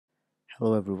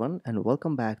Hello everyone and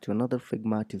welcome back to another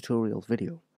Figma tutorial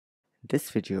video. In this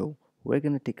video, we're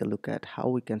going to take a look at how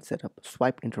we can set up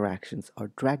swipe interactions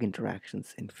or drag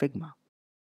interactions in Figma.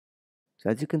 So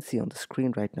as you can see on the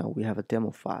screen right now, we have a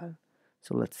demo file.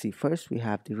 So let's see, first we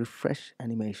have the refresh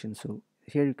animation. So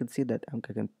here you can see that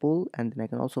I can pull and then I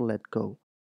can also let go.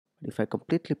 But if I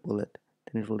completely pull it,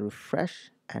 then it will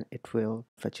refresh and it will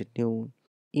fetch a new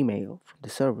email from the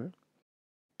server.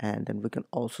 And then we can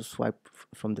also swipe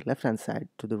from the left hand side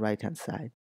to the right hand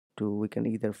side. We can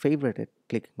either favorite it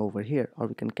clicking over here, or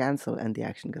we can cancel and the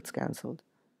action gets cancelled,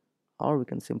 or we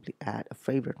can simply add a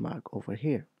favorite mark over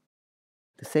here.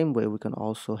 The same way we can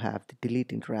also have the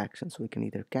delete interaction, so we can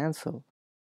either cancel.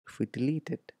 If we delete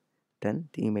it, then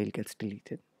the email gets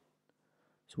deleted.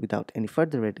 So without any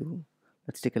further ado,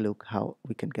 let's take a look how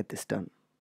we can get this done.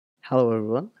 Hello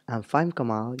everyone, I'm Fahim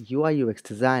Kamal, UI UX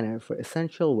designer for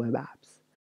Essential Web Apps.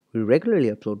 We regularly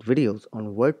upload videos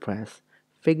on WordPress,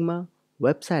 Figma,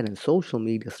 website and social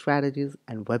media strategies,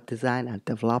 and web design and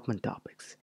development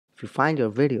topics. If you find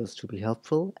your videos to be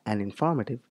helpful and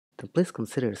informative, then please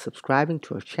consider subscribing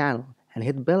to our channel and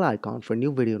hit the bell icon for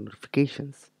new video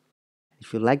notifications.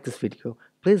 If you like this video,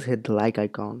 please hit the like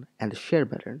icon and the share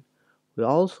button. We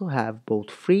also have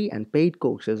both free and paid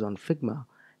courses on Figma,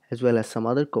 as well as some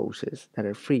other courses that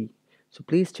are free, so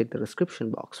please check the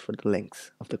description box for the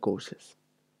links of the courses.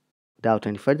 Without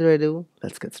any further ado,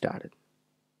 let's get started.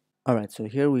 Alright, so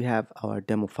here we have our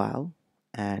demo file,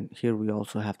 and here we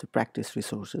also have the practice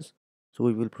resources. So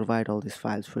we will provide all these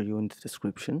files for you in the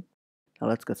description. Now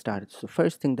let's get started. So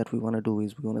first thing that we want to do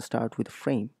is we want to start with a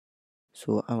frame.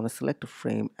 So I want to select a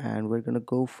frame and we're going to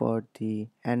go for the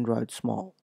Android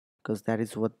small, because that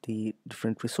is what the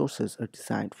different resources are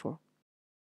designed for.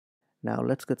 Now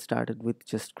let's get started with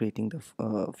just creating the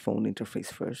phone interface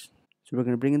first. So we're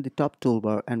going to bring in the top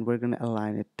toolbar and we're going to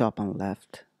align it top and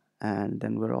left, and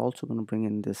then we're also going to bring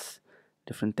in this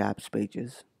different tabs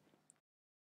pages,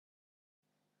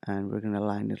 and we're going to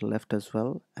align it left as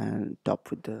well and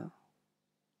top with the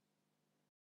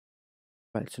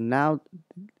right. So now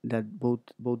that both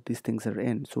these things are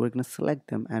in, so we're going to select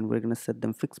them and we're going to set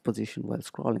them fixed position while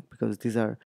scrolling, because these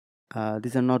are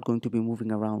not going to be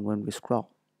moving around when we scroll.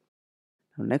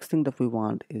 Now next thing that we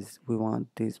want is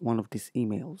one of these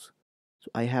emails. So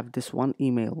I have this one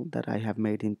email that I have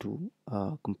made into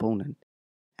a component,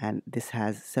 and this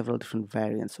has several different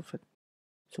variants of it.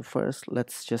 So first,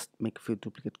 let's just make a few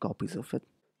duplicate copies of it.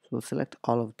 So we'll select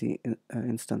all of the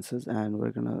instances and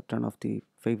we're gonna turn off the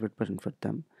favorite button for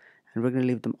them, and we're gonna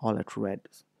leave them all at red.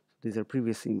 So these are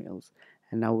previous emails,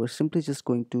 and now we're simply just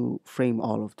going to frame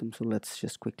all of them. So let's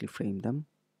just quickly frame them.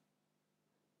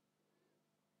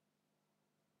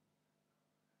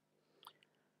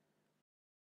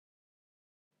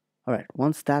 All right,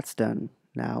 once that's done,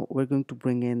 now we're going to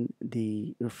bring in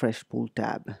the refresh pool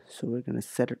tab. So we're going to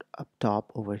set it up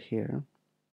top over here,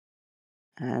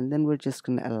 and then we're just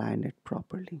going to align it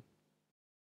properly.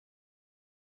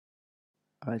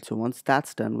 All right, so once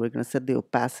that's done, we're going to set the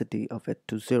opacity of it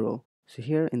to 0. So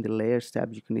here in the layers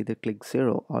tab, you can either click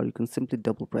 0 or you can simply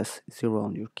double press 0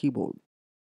 on your keyboard.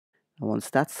 Now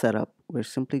once that's set up, we're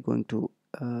simply going to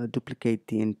duplicate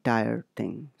the entire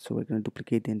thing. So we're going to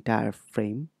duplicate the entire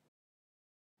frame,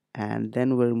 and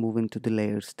then we're moving to the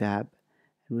layers tab,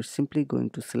 and we're simply going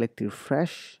to select the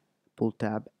refresh pull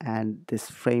tab and this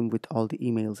frame with all the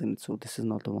emails in it. So this is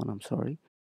not the one, I'm sorry.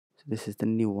 So this is the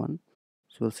new one.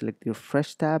 So we'll select the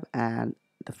refresh tab and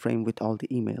the frame with all the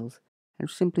emails, and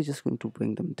we're simply just going to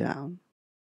bring them down,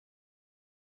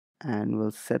 and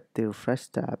we'll set the refresh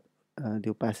tab the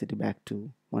opacity back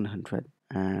to 100,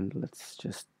 and let's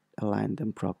just align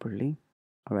them properly.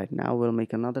 All right, now we'll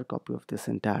make another copy of this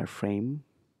entire frame,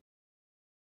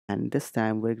 and this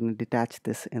time we're going to detach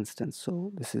this instance.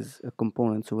 So this is a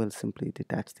component, so we'll simply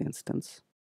detach the instance,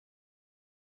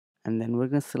 and then we're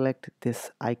going to select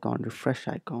this icon, refresh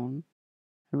icon,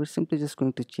 and we're simply just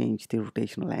going to change the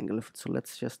rotational angle of it. So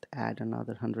let's just add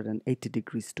another 180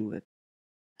 degrees to it,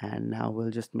 and now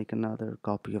we'll just make another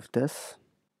copy of this,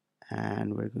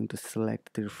 and we're going to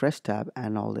select the refresh tab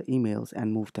and all the emails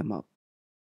and move them up,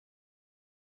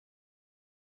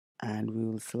 and we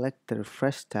will select the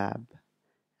refresh tab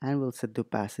and we'll set the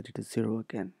opacity to 0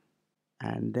 again,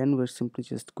 and then we're simply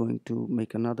just going to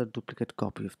make another duplicate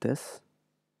copy of this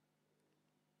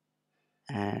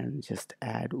and just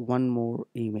add one more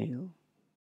email.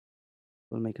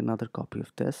 We'll make another copy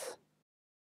of this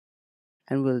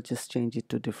and we'll just change it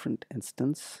to different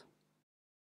instance.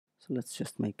 So let's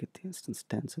just make it the instance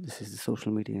 10. So this is the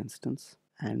social media instance,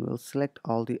 and we'll select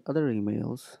all the other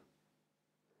emails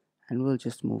and we'll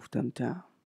just move them down.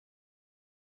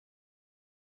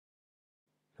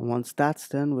 And once that's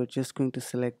done, we're just going to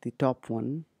select the top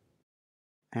one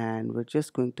and we're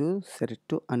just going to set it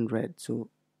to unread. So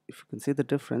if you can see the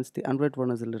difference, the unread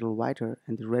one is a little whiter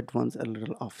and the red one's a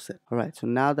little offset. Alright, so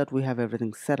now that we have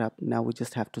everything set up, now we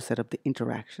just have to set up the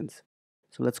interactions.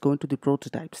 So let's go into the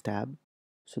prototypes tab.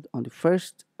 So on the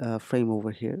first frame over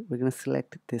here, we're going to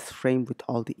select this frame with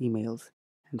all the emails.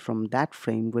 And from that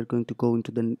frame, we're going to go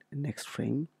into the next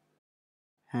frame.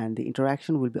 And the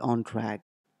interaction will be on drag.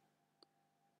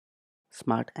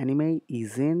 Smart anime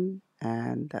is in,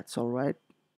 and that's all right.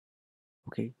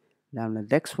 Okay, now the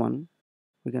next one,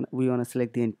 we want to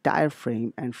select the entire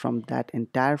frame, and from that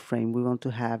entire frame we want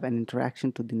to have an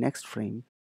interaction to the next frame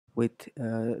with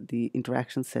the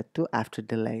interaction set to after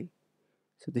delay.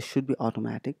 So this should be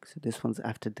automatic, so this one's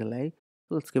after delay.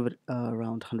 So let's give it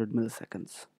around 100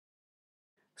 milliseconds.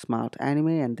 Smart anime,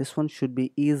 and this one should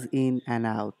be ease in and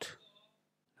out.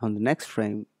 On the next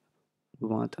frame we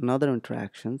want another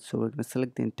interaction, so we're going to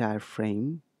select the entire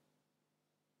frame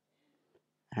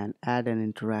and add an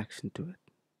interaction to it.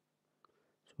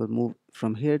 So we'll move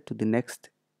from here to the next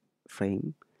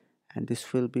frame, and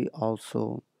this will be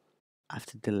also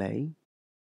after delay.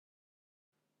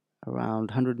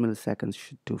 Around 100 milliseconds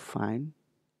should do fine.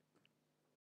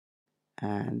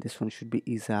 And this one should be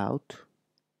ease out,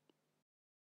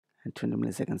 and 20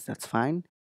 milliseconds, that's fine.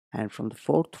 And from the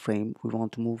fourth frame we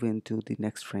want to move into the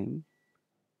next frame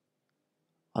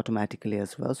automatically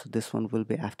as well, so this one will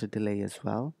be after delay as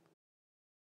well.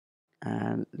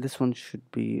 And this one should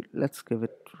be, let's give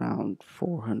it around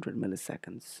 400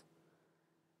 milliseconds.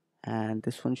 And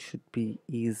this one should be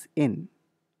ease in,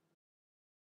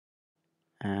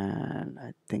 and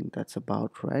I think that's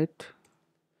about right.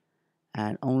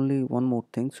 And only one more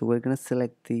thing, so we're going to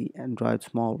select the Android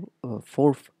small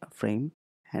 4th frame,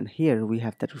 and here we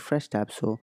have that refresh tab,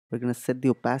 so we're going to set the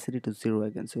opacity to 0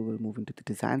 again. So we'll move into the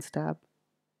designs tab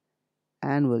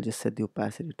and we'll just set the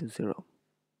opacity to 0.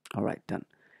 Alright, done.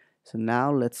 So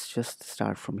now let's just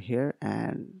start from here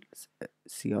and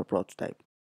see our prototype.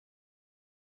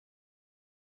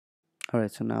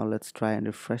 Alright, so now let's try and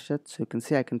refresh it. So you can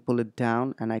see I can pull it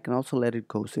down and I can also let it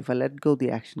go. So if I let it go, the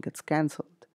action gets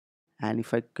cancelled. And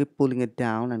if I keep pulling it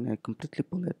down and I completely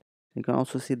pull it, you can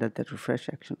also see that that refresh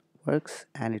action works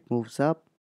and it moves up.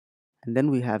 And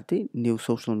then we have the new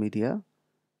social media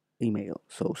email.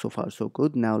 So far so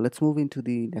good. Now let's move into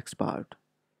the next part.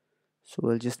 So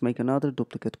we'll just make another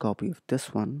duplicate copy of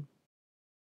this one.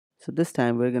 So this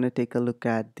time we're going to take a look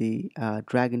at the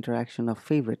drag interaction of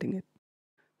favoriting it.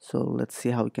 So let's see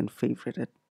how we can favorite it.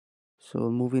 So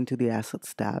we'll move into the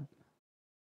assets tab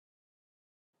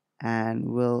and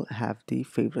we'll have the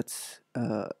favorites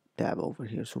tab over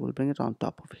here. So we'll bring it on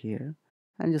top of here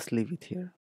and just leave it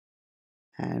here.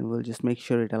 And we'll just make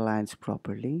sure it aligns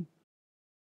properly.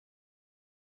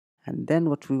 And then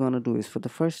what we want to do is for the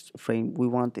first frame, we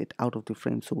want it out of the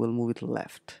frame, so we'll move it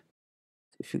left.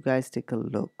 If you guys take a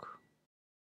look,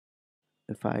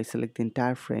 if I select the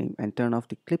entire frame and turn off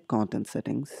the clip content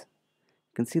settings,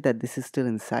 you can see that this is still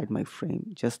inside my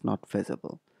frame, just not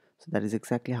visible. So that is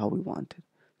exactly how we want it.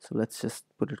 So let's just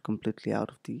put it completely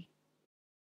out of the.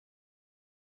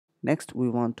 Next, we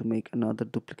want to make another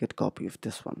duplicate copy of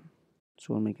this one.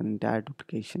 So we'll make an entire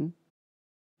duplication.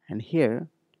 And here,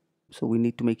 so we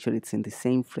need to make sure it's in the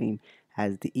same frame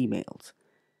as the emails.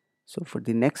 So for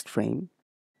the next frame,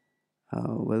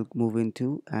 we'll move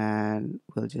into and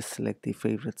we'll just select the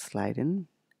favorite slide in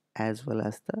as well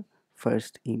as the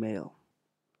first email.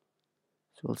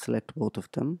 So we'll select both of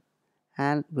them,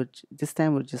 and this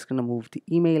time we're just going to move the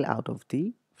email out of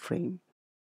the frame.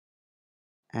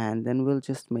 And then we'll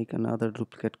just make another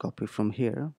duplicate copy from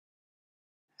here.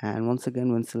 And once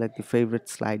again, we'll select the favorite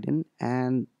slide in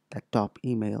and the top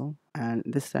email. And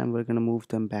this time we're going to move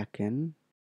them back in.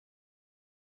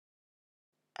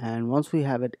 And once we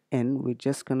have it in, we're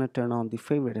just going to turn on the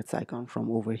favorites icon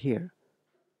from over here.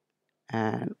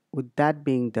 And with that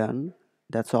being done,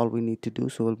 that's all we need to do.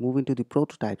 So we'll move into the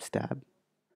prototypes tab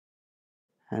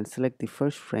and select the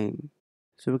first frame.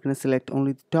 So we're going to select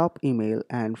only the top email,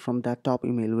 and from that top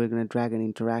email we're going to drag an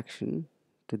interaction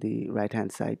to the right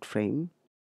hand side frame,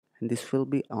 and this will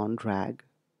be on drag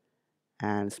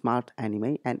and smart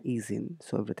anime and ease in,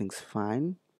 so everything's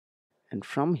fine. And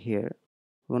from here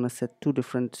we want to set two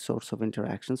different sorts of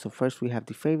interactions. So first we have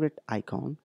the favorite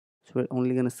icon, so we're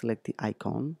only going to select the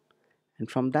icon,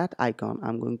 and from that icon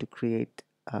I'm going to create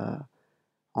a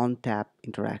on tap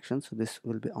interaction. So this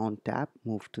will be on tap,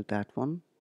 move to that one,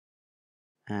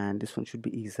 and this one should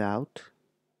be ease out.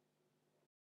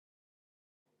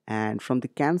 And from the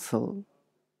cancel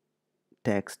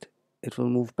text, it will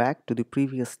move back to the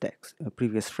previous text,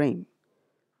 previous frame.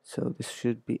 So this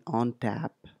should be on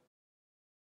tap,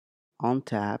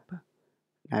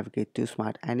 navigate to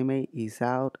smart anime, ease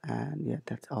out, and yeah,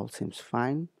 that all seems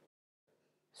fine.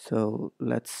 So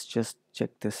let's just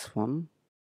check this one.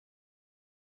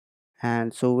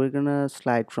 And so we're gonna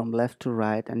slide from left to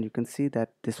right, and you can see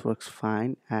that this works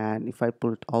fine. And if I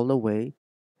pull it all the way,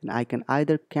 then I can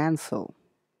either cancel,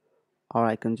 or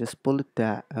I can just pull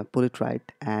it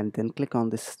right and then click on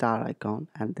this star icon,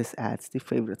 and this adds the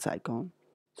favorites icon.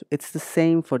 So it's the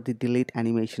same for the delete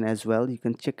animation as well. You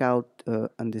can check out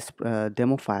on this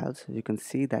demo files. You can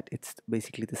see that it's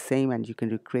basically the same, and you can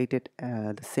recreate it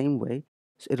the same way.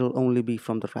 So it'll only be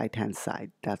from the right hand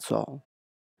side. That's all.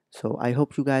 So I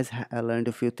hope you guys learned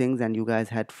a few things and you guys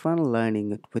had fun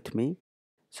learning it with me.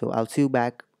 So I'll see you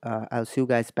back. I'll see you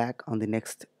guys back on the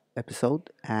next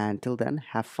episode. And till then,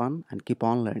 have fun and keep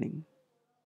on learning.